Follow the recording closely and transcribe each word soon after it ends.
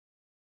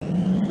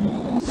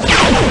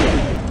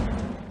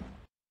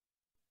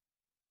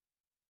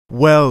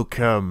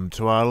Welcome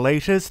to our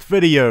latest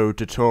video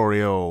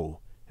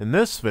tutorial. In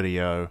this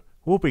video,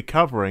 we'll be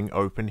covering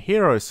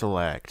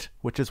OpenHeroSelect,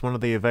 which is one of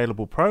the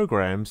available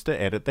programs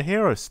to edit the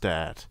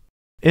Herostat.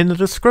 In the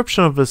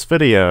description of this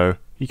video,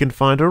 you can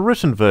find a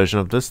written version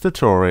of this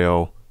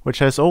tutorial, which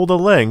has all the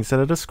links that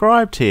are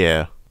described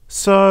here.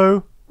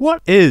 So,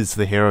 what is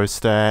the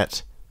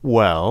Herostat?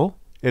 Well,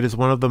 it is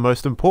one of the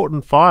most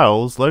important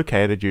files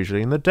located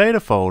usually in the data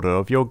folder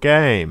of your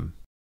game.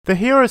 The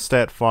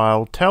Herostat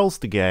file tells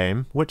the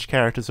game which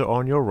characters are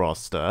on your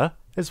roster,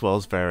 as well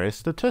as various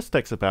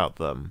statistics about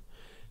them.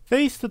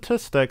 These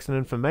statistics and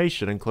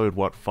information include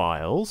what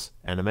files,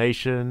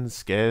 animations,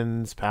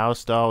 skins, power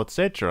style,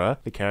 etc.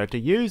 the character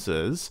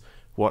uses,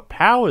 what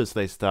powers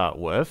they start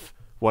with,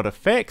 what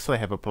effects they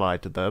have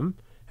applied to them,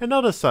 and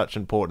other such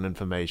important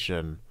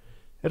information.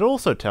 It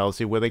also tells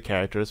you where the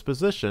character is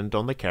positioned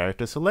on the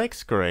character select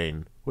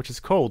screen, which is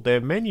called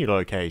their menu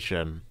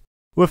location.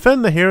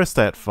 Within the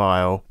Herostat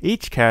file,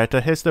 each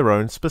character has their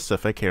own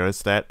specific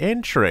Herostat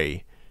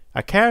entry.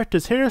 A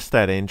character's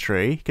Herostat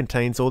entry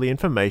contains all the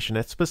information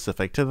that's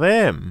specific to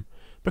them.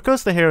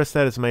 Because the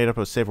Herostat is made up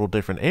of several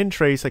different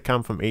entries that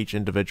come from each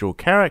individual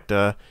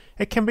character,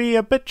 it can be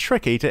a bit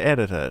tricky to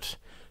edit it.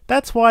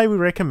 That's why we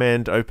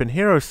recommend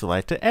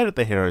OpenHeroSelect to edit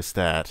the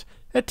Herostat.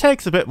 It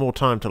takes a bit more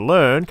time to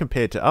learn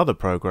compared to other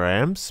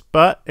programs,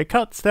 but it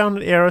cuts down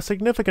on error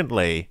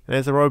significantly and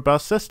has a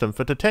robust system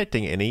for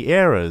detecting any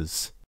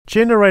errors.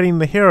 Generating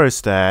the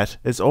Herostat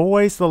is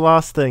always the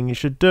last thing you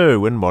should do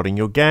when modding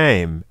your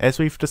game, as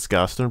we've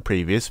discussed in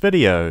previous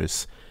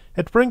videos.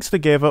 It brings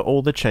together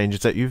all the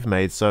changes that you've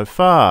made so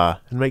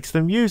far, and makes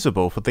them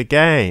usable for the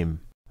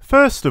game.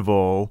 First of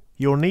all,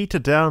 you'll need to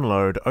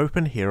download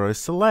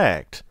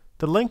OpenHeroSelect.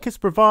 The link is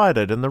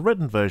provided in the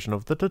written version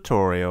of the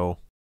tutorial.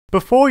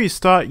 Before you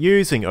start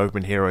using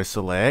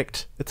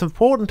OpenHeroSelect, it's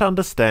important to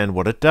understand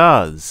what it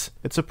does.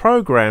 It's a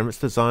program that's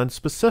designed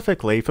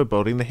specifically for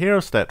building the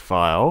Herostat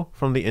file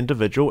from the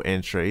individual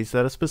entries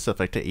that are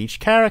specific to each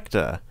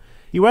character.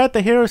 You add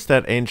the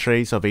Herostat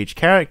entries of each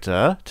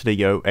character to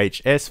the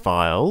OHS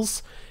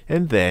files,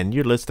 and then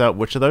you list out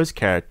which of those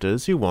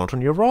characters you want on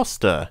your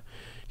roster.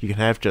 You can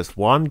have just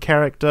one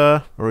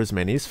character, or as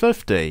many as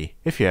 50,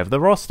 if you have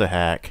the roster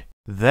hack.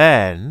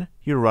 Then,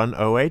 you run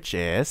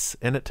OHS,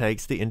 and it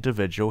takes the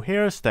individual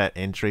Herostat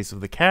entries of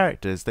the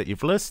characters that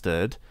you've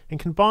listed and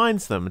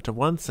combines them into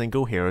one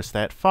single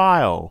Herostat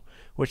file,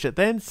 which it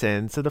then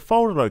sends to the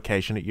folder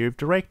location that you've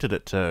directed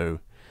it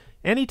to.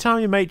 Anytime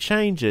you make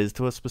changes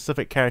to a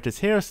specific character's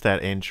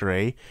Herostat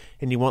entry,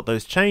 and you want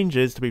those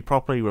changes to be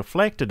properly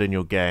reflected in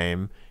your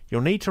game,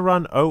 you'll need to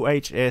run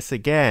OHS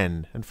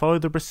again and follow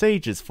the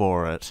procedures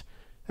for it.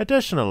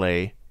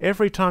 Additionally,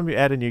 every time you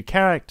add a new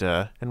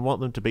character and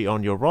want them to be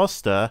on your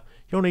roster,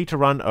 you'll need to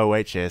run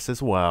OHS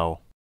as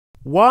well.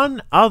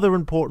 One other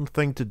important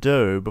thing to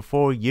do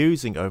before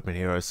using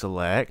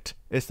OpenHeroSelect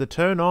is to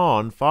turn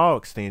on file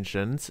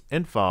extensions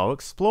in File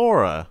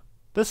Explorer.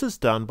 This is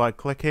done by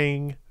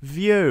clicking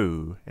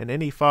View in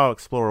any File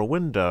Explorer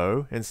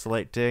window and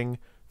selecting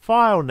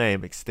File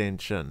Name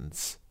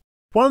Extensions.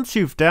 Once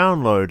you've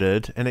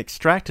downloaded and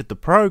extracted the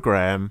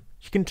program,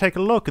 you can take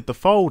a look at the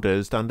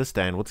folders to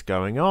understand what's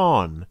going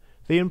on.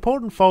 The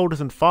important folders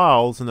and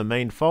files in the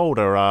main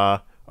folder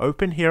are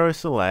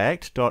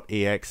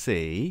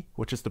OpenHeroSelect.exe,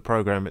 which is the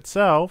program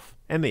itself,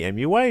 and the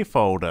MUA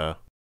folder.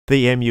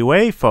 The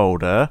MUA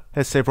folder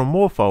has several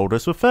more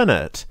folders within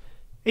it.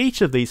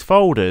 Each of these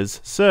folders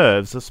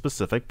serves a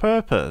specific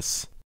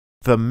purpose.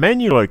 The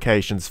Menu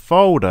Locations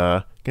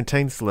folder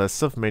contains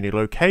lists of menu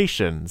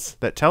locations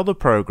that tell the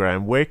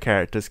program where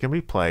characters can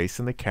be placed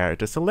in the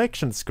character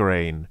selection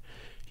screen.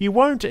 You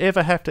won't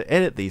ever have to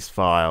edit these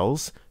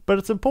files, but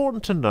it's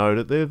important to know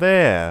that they're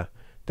there.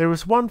 There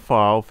is one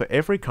file for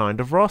every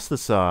kind of roster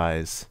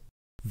size.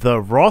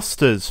 The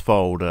Rosters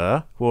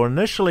folder will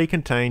initially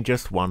contain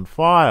just one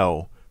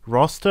file,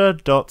 roster.cfg.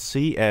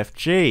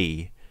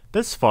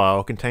 This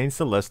file contains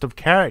the list of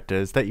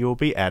characters that you will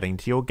be adding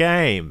to your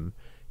game.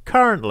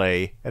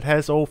 Currently, it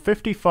has all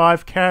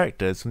 55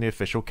 characters from the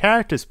official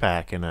characters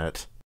pack in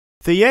it.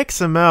 The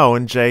XML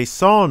and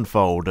JSON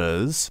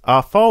folders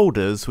are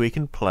folders where you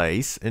can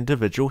place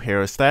individual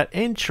Herostat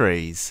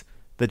entries.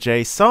 The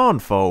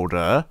JSON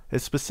folder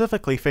is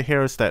specifically for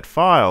Herostat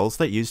files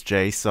that use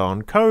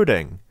JSON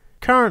coding.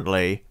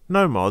 Currently,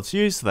 no mods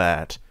use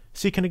that,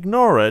 so you can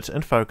ignore it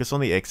and focus on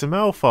the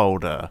XML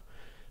folder.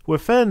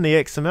 Within the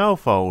XML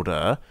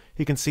folder,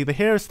 you can see the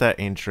Herostat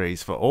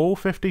entries for all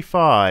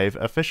 55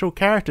 official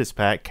characters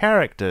pack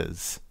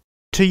characters.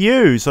 To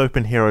use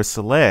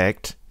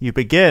OpenHeroSelect, you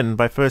begin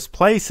by first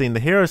placing the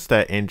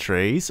Herostat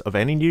entries of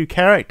any new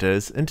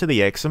characters into the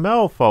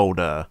XML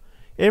folder.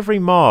 Every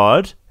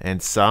mod,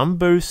 and some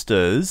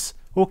boosters,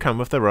 will come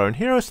with their own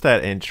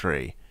Herostat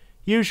entry.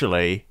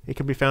 Usually, it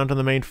can be found in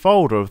the main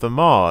folder of the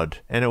mod,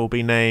 and it will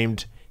be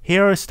named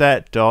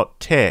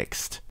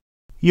herostat.txt.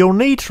 You'll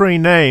need to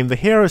rename the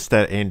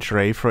Herostat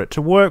entry for it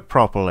to work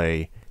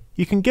properly.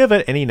 You can give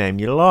it any name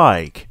you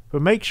like,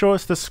 but make sure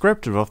it's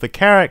descriptive of the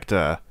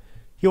character.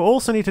 You'll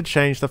also need to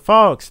change the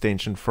file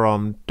extension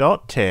from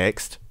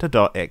 .text to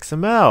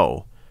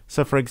 .xml.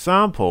 So for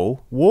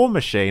example, War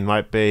Machine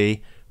might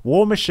be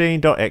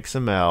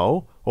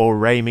warmachine.xml, or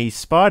Raimi's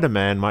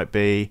Spider-Man might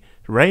be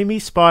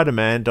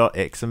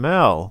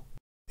raimispiderman.xml.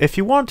 If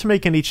you want to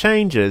make any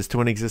changes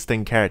to an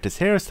existing character's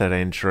Herostat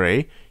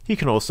entry, you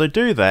can also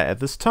do that at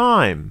this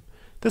time.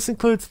 This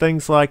includes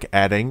things like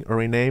adding or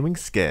renaming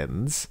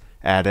skins,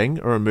 adding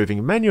or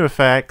removing menu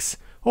effects,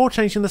 or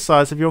changing the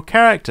size of your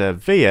character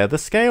via the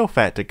scale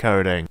factor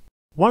coding.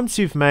 Once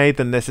you've made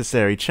the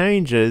necessary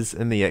changes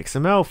in the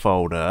XML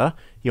folder,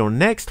 you'll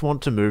next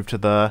want to move to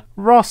the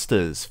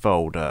Rosters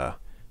folder.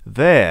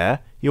 There,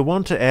 you'll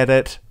want to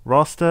edit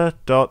roster.cfg.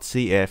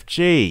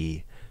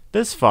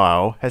 This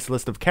file has a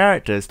list of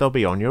characters that'll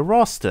be on your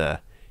roster.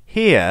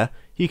 Here,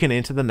 you can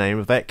enter the name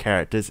of that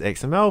character's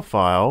XML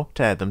file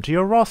to add them to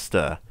your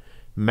roster.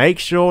 Make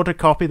sure to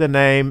copy the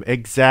name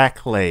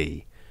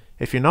exactly.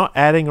 If you're not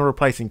adding or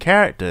replacing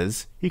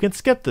characters, you can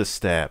skip this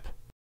step.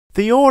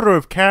 The order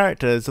of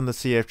characters in the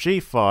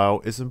CFG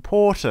file is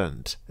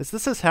important, as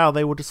this is how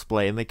they will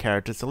display in the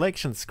character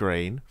selection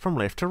screen from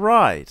left to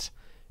right.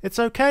 It's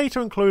okay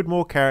to include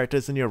more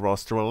characters than your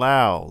roster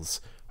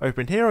allows.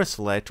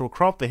 OpenHeroSelect will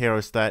crop the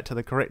Herostat to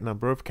the correct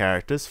number of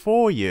characters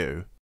for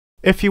you.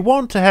 If you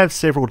want to have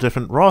several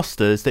different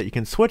rosters that you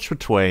can switch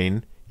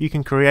between, you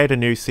can create a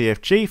new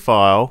CFG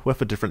file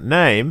with a different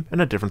name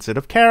and a different set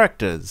of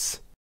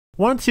characters.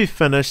 Once you've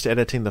finished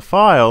editing the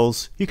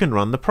files, you can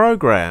run the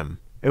program.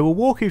 It will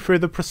walk you through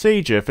the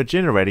procedure for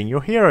generating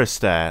your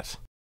Herostat.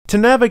 To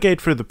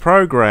navigate through the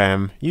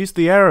program, use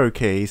the arrow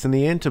keys and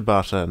the enter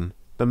button.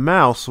 The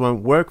mouse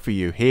won't work for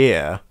you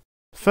here.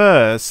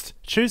 First,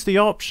 choose the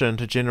option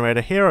to generate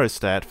a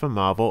Herostat for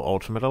Marvel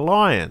Ultimate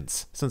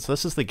Alliance, since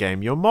this is the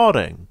game you're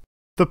modding.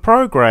 The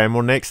program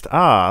will next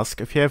ask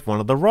if you have one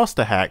of the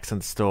roster hacks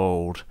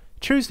installed.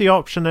 Choose the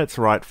option that's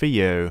right for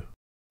you.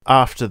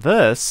 After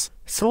this,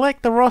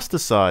 select the roster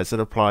size that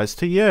applies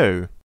to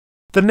you.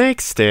 The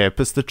next step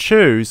is to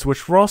choose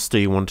which roster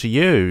you want to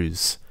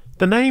use.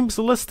 The names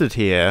listed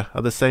here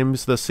are the same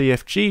as the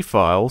CFG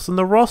files in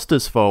the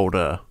rosters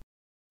folder.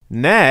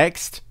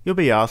 Next, you'll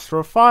be asked for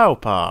a file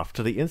path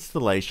to the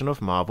installation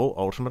of Marvel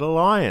Ultimate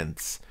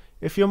Alliance.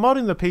 If you're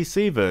modding the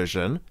PC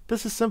version,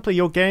 this is simply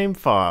your game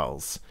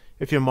files.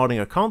 If you're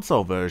modding a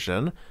console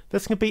version,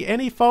 this can be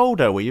any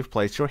folder where you've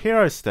placed your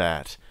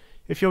Herostat.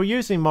 If you're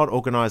using Mod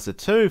Organizer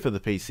 2 for the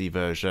PC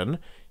version,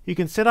 you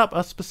can set up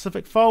a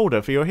specific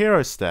folder for your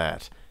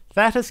Herostat.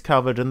 That is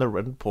covered in the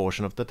written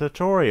portion of the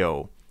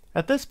tutorial.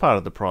 At this part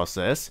of the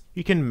process,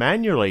 you can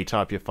manually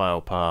type your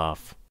file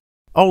path.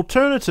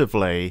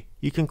 Alternatively,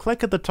 you can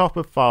click at the top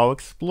of File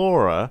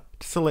Explorer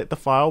to select the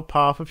file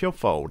path of your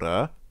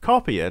folder,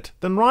 copy it,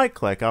 then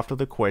right-click after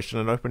the question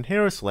in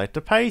OpenHeroSelect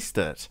to paste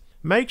it.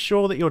 Make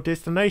sure that your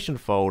destination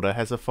folder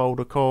has a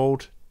folder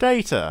called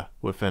Data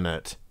within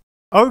it.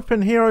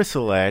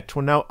 OpenHeroSelect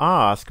will now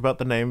ask about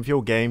the name of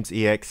your game's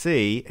exe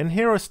and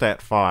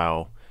Herostat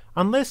file.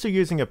 Unless you're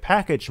using a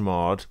package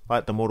mod,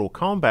 like the Mortal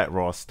Kombat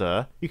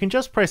roster, you can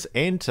just press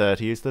Enter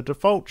to use the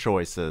default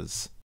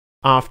choices.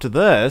 After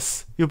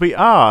this, you'll be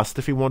asked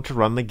if you want to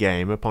run the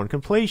game upon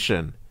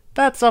completion.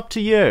 That's up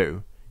to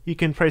you. You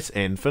can press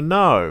N for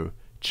No.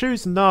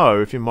 Choose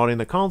No if you're modding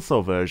the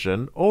console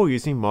version or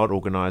using Mod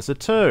Organizer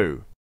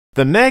 2.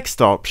 The next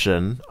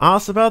option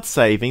asks about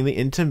saving the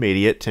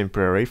intermediate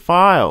temporary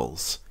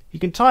files.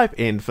 You can type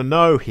N for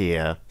No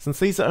here, since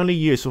these are only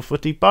useful for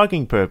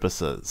debugging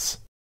purposes.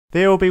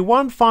 There will be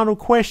one final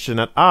question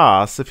that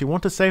asks if you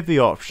want to save the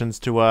options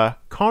to a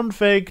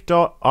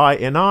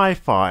config.ini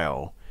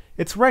file.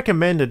 It's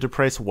recommended to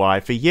press Y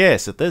for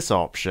yes at this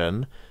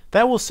option.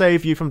 That will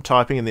save you from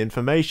typing in the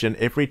information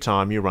every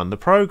time you run the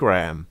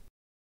program.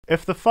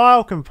 If the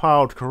file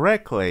compiled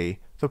correctly,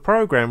 the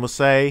program will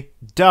say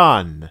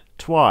Done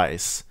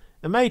twice.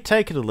 It may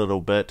take it a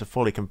little bit to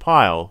fully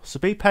compile, so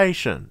be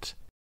patient.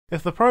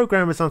 If the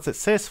program is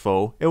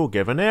unsuccessful, it will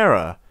give an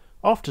error,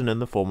 often in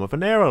the form of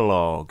an error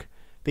log.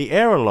 The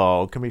error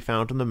log can be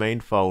found in the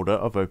main folder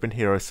of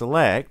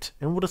OpenHeroSelect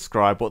and will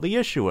describe what the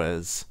issue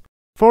is.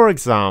 For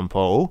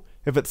example,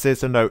 if it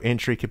says that no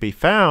entry could be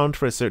found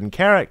for a certain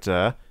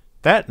character,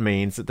 that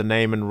means that the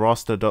name in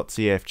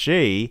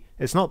roster.cfg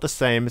is not the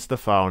same as the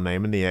file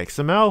name in the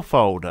XML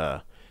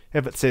folder.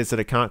 If it says that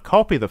it can't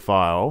copy the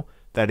file,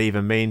 that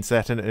either means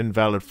that an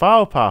invalid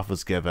file path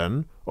was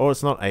given, or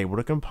it's not able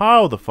to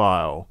compile the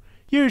file.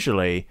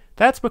 Usually,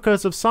 that's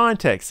because of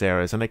syntax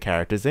errors in a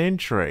character's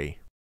entry.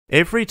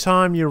 Every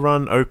time you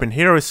run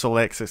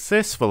OpenHeroSelect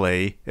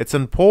successfully, it's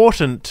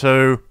important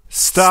to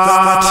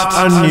start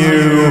a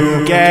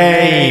new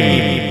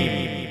game.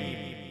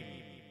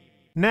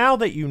 Now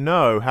that you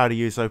know how to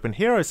use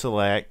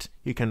OpenHeroSelect,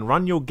 you can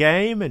run your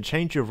game and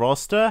change your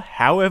roster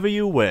however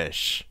you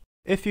wish.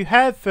 If you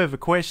have further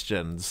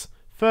questions,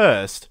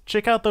 first,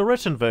 check out the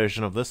written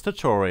version of this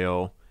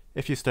tutorial.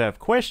 If you still have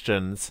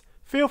questions,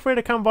 feel free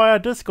to come by our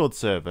Discord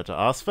server to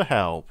ask for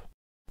help.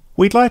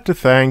 We'd like to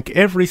thank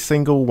every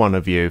single one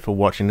of you for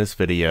watching this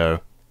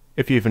video.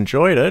 If you've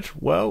enjoyed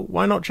it, well,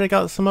 why not check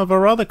out some of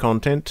our other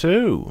content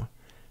too?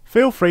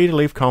 Feel free to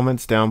leave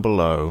comments down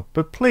below,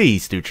 but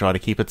please do try to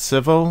keep it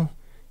civil.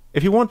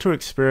 If you want to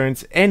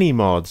experience any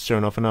mods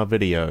shown off in our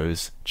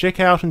videos, check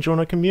out and join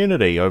our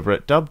community over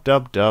at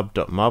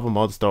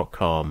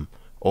www.marvelmods.com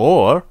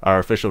or our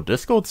official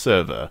Discord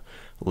server.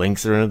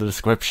 Links are in the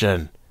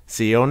description.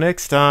 See you all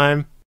next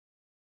time.